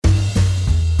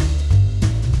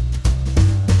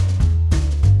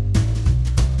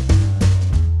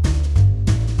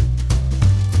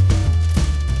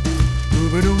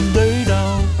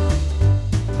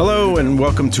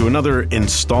welcome to another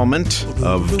installment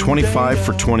of 25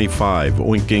 for 25,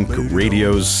 Oink Inc.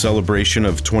 Radio's celebration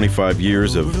of 25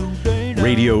 years of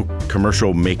radio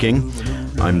commercial making.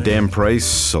 I'm Dan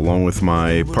Price, along with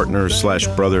my partner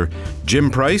 / brother, Jim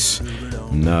Price.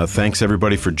 And, thanks,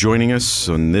 everybody, for joining us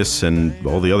on this and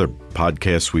all the other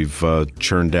podcasts we've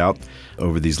churned out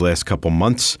over these last couple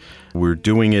months. We're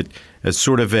doing it as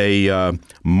sort of a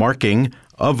marking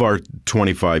of our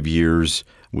 25 years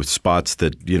with spots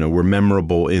that, were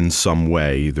memorable in some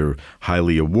way, either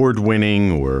highly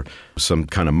award-winning or some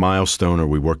kind of milestone, or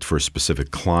we worked for a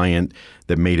specific client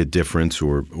that made a difference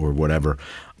or whatever.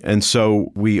 And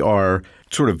so we are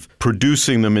sort of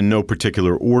producing them in no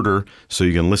particular order, so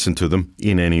you can listen to them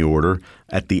in any order.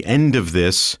 At the end of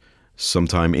this,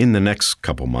 sometime in the next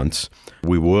couple months,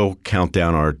 we will count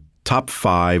down our top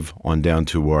 5 on down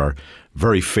to our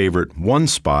very favorite one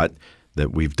spot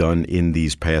that we've done in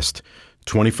these past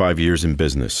 25 years in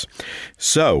business.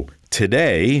 So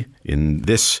today, in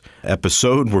this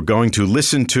episode, we're going to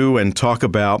listen to and talk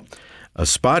about a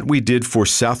spot we did for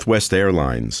Southwest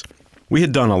Airlines. We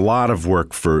had done a lot of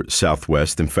work for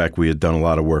Southwest. In fact, we had done a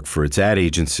lot of work for its ad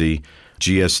agency,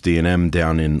 GSD&M,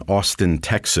 down in Austin,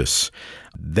 Texas.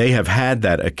 They have had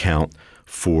that account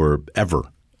forever.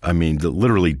 I mean,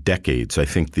 literally decades. I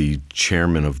think the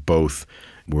chairman of both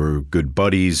were good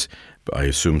buddies, I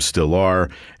assume still are,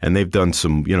 and they've done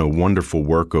some, wonderful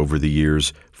work over the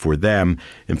years for them.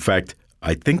 In fact,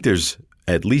 I think there's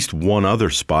at least one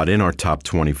other spot in our top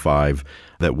 25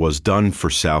 that was done for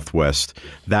Southwest.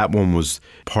 That one was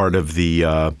part of the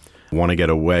Want to Get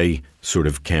Away sort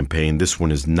of campaign. This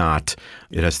one is not.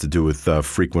 It has to do with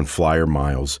frequent flyer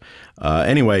miles.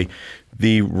 Anyway,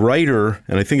 the writer,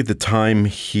 and I think at the time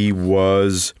he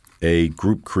was a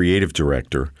group creative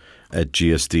director at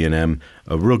GSD&M,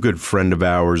 a real good friend of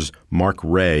ours, Mark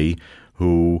Ray,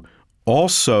 who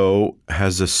also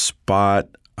has a spot,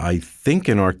 I think,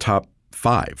 in our top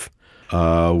 5.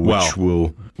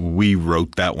 We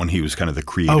wrote that one. He was kind of the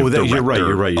creative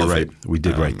director. You're right. We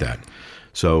did write that.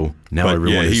 So now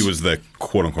everyone he was the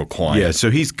quote-unquote client. Yeah, so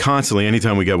he's constantly,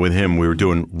 anytime we got with him, we were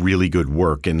doing really good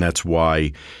work, and that's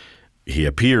why he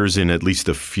appears in at least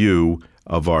a few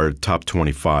of our top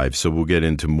 25. So we'll get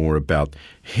into more about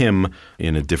him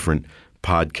in a different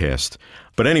podcast.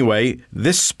 But anyway,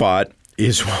 this spot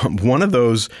is one of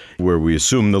those where we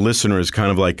assume the listener is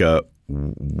kind of like a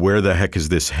where the heck is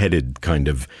this headed kind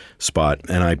of spot.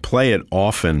 And I play it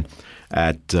often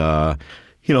at,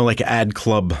 like ad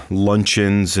club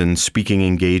luncheons and speaking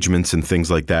engagements and things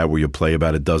like that, where you play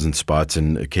about a dozen spots.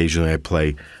 And occasionally I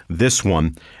play this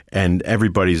one and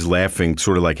everybody's laughing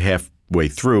sort of like halfway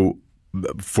through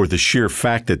for the sheer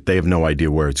fact that they have no idea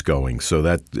where it's going. So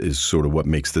that is sort of what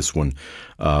makes this one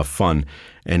fun.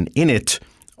 And in it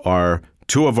are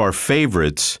two of our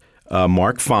favorites,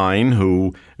 Mark Fine,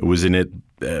 who was in it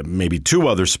maybe 2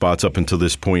 other spots up until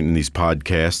this point in these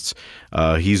podcasts.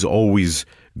 He's always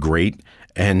great.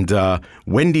 And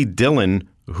Wendy Dillon,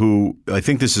 who I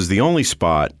think this is the only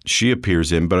spot she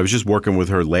appears in, but I was just working with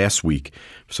her last week,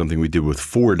 something we did with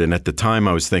Ford. And at the time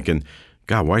I was thinking,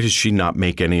 God, why does she not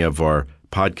make any of our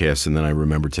podcasts? And then I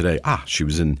remember today, she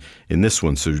was in this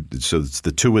one. So it's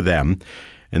the 2 of them.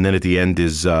 And then at the end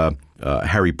is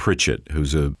Harry Pritchett,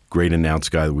 who's a great announce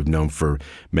guy that we've known for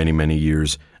many, many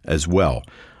years as well.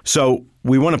 So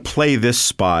we want to play this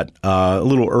spot a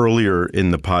little earlier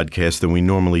in the podcast than we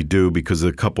normally do because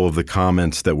a couple of the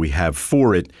comments that we have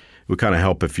for it would kind of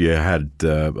help if you had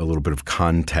a little bit of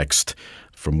context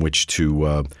from which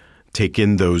to take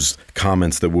in those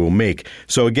comments that we'll make.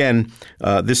 So again,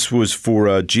 this was for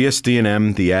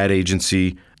GSD&M, the ad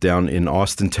agency down in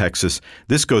Austin, Texas.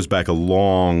 This goes back a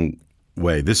long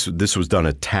way. This was done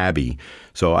at Tabby.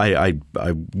 So I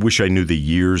wish I knew the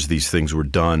years these things were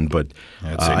done, but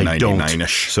I don't.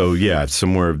 99-ish. So yeah,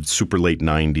 somewhere super late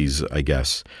 90s, I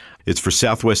guess. It's for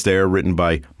Southwest Air, written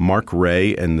by Mark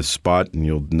Ray, and the spot, and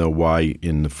you'll know why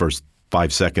in the first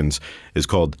 5 seconds, is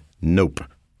called Nope.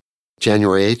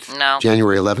 January 8th? No.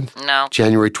 January 11th? No.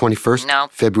 January 21st? No.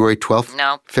 February 12th?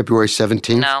 No. February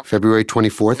 17th? No. February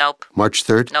 24th? Nope. March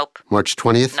 3rd? Nope. March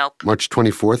 20th? Nope. March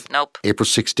 24th? Nope. April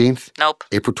 16th? Nope.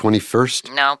 April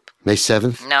 21st? Nope. May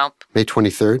 7th? Nope. May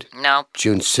 23rd? Nope.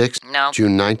 June 6th? Nope.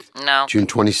 June 9th? Nope. June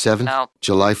 27th? Nope.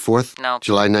 July 4th? Nope.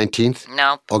 July 19th?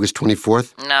 Nope. August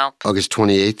 24th? Nope. August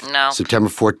 28th? Nope. September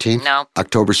 14th? Nope.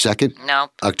 October 2nd? Nope.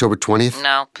 October 20th?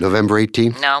 Nope. November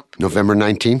 18th? Nope. November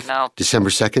 19th? Nope. December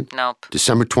 2nd? Nope.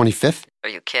 December 25th? Are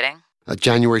you kidding?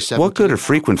 January 17th. What good are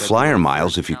frequent flyer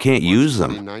miles if you can't use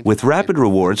them? With Rapid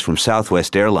Rewards from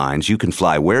Southwest Airlines, you can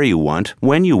fly where you want,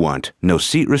 when you want. No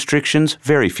seat restrictions,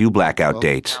 very few blackout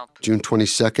dates. June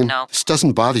 22nd? No. This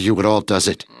doesn't bother you at all, does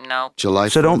it? No. July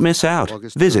 4th? So don't miss out.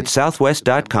 August Visit 9th?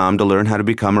 southwest.com to learn how to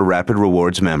become a Rapid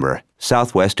Rewards member.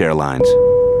 Southwest Airlines.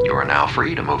 You are now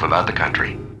free to move about the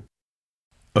country.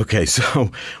 Okay,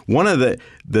 so one of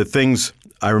the things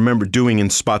I remember doing in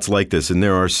spots like this, and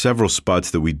there are several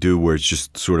spots that we do where it's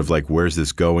just sort of like, where's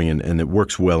this going? And it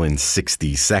works well in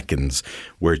 60 seconds,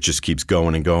 where it just keeps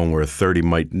going and going, where a 30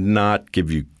 might not give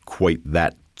you quite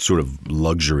that sort of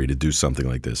luxury to do something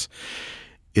like this,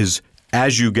 is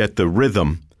as you get the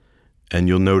rhythm, and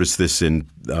you'll notice this in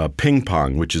ping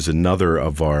pong, which is another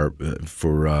of our,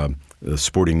 for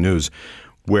sporting news,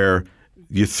 where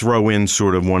you throw in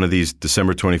sort of one of these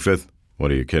December 25th,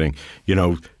 what are you kidding? You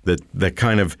know, that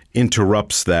kind of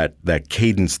interrupts that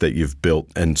cadence that you've built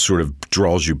and sort of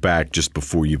draws you back just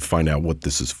before you find out what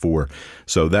this is for.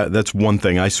 So that's one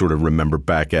thing I sort of remember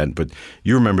back at. But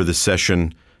you remember the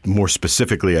session more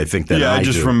specifically, I think, than I do. Yeah, I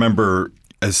just remember,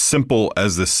 as simple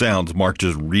as this sounds, Mark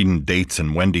just reading dates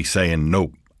and Wendy saying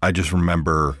nope. I just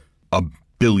remember a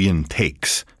billion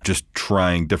takes, just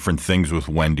trying different things with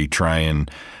Wendy,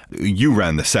 you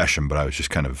ran the session, but I was just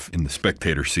kind of in the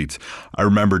spectator seats. I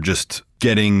remember just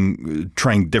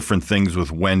trying different things with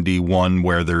Wendy, one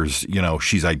where there's,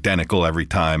 she's identical every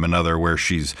time, another where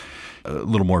she's a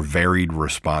little more varied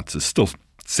responses, still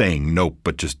saying nope,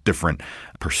 but just different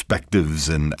perspectives,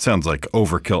 and it sounds like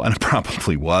overkill, and it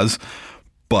probably was.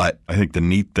 But I think the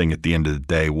neat thing at the end of the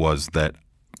day was that,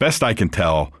 best I can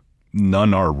tell,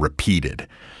 none are repeated.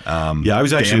 Yeah, I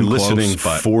was actually listening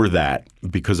for that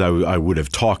because I would have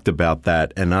talked about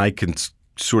that, and I can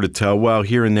sort of tell, well,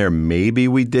 here and there maybe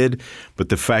we did, but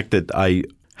the fact that I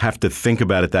have to think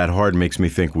about it that hard makes me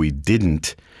think we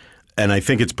didn't, and I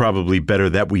think it's probably better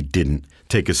that we didn't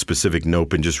take a specific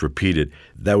note and just repeat it.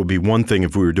 That would be one thing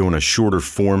if we were doing a shorter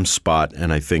form spot,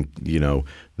 and I think,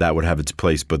 that would have its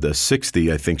place. But the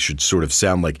 60, I think, should sort of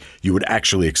sound like you would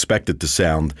actually expect it to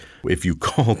sound if you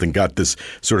called and got this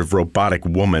sort of robotic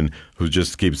woman who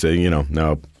just keeps saying,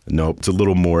 no, it's a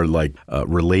little more like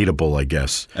relatable, I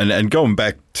guess. And going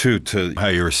back to how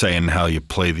you were saying how you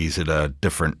play these at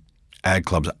different ad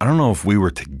clubs, I don't know if we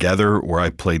were together or I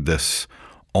played this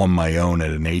on my own at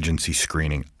an agency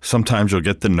screening. Sometimes you'll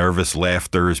get the nervous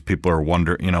laughter as people are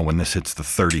wondering, when this hits the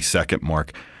 30-second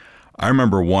mark. I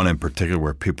remember one in particular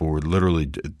where people were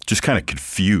literally just kind of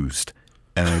confused,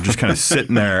 and they're just kind of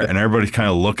sitting there, and everybody's kind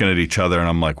of looking at each other, and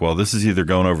I'm like, well, this is either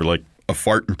going over like a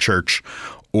fart in church,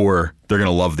 or they're going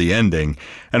to love the ending.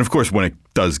 And of course, when it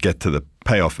does get to the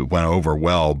payoff, it went over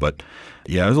well, but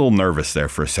yeah, I was a little nervous there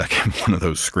for a second, one of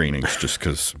those screenings, just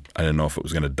because I didn't know if it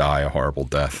was going to die a horrible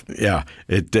death. Yeah,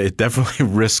 it definitely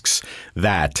risks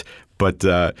that. But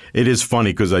it is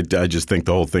funny because I just think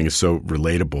the whole thing is so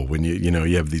relatable when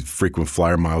you have these frequent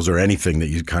flyer miles or anything that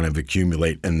you kind of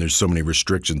accumulate, and there's so many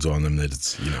restrictions on them that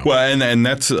it's Well, and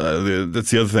that's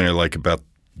the other thing I like about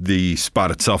the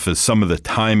spot itself is some of the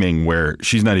timing where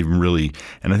she's not even really,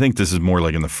 and I think this is more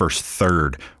like in the first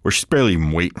third, where she's barely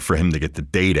even waiting for him to get the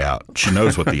date out. She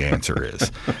knows what the answer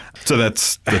is. So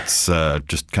that's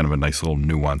just kind of a nice little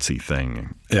nuancy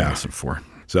thing to listen for.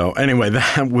 So anyway,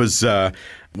 that was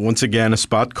once again a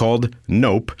spot called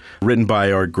Nope, written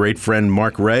by our great friend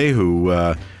Mark Ray,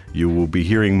 who you will be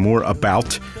hearing more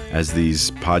about as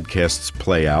these podcasts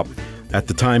play out. At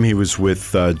the time he was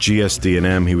with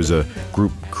GSD&M, he was a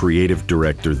group creative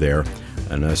director there,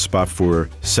 and a spot for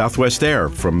Southwest Air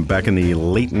from back in the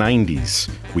late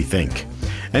 90s, we think.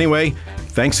 Anyway,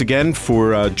 thanks again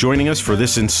for joining us for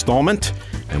this installment,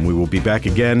 and we will be back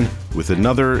again with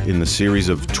another in the series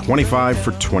of 25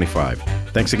 for 25.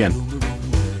 Thanks again.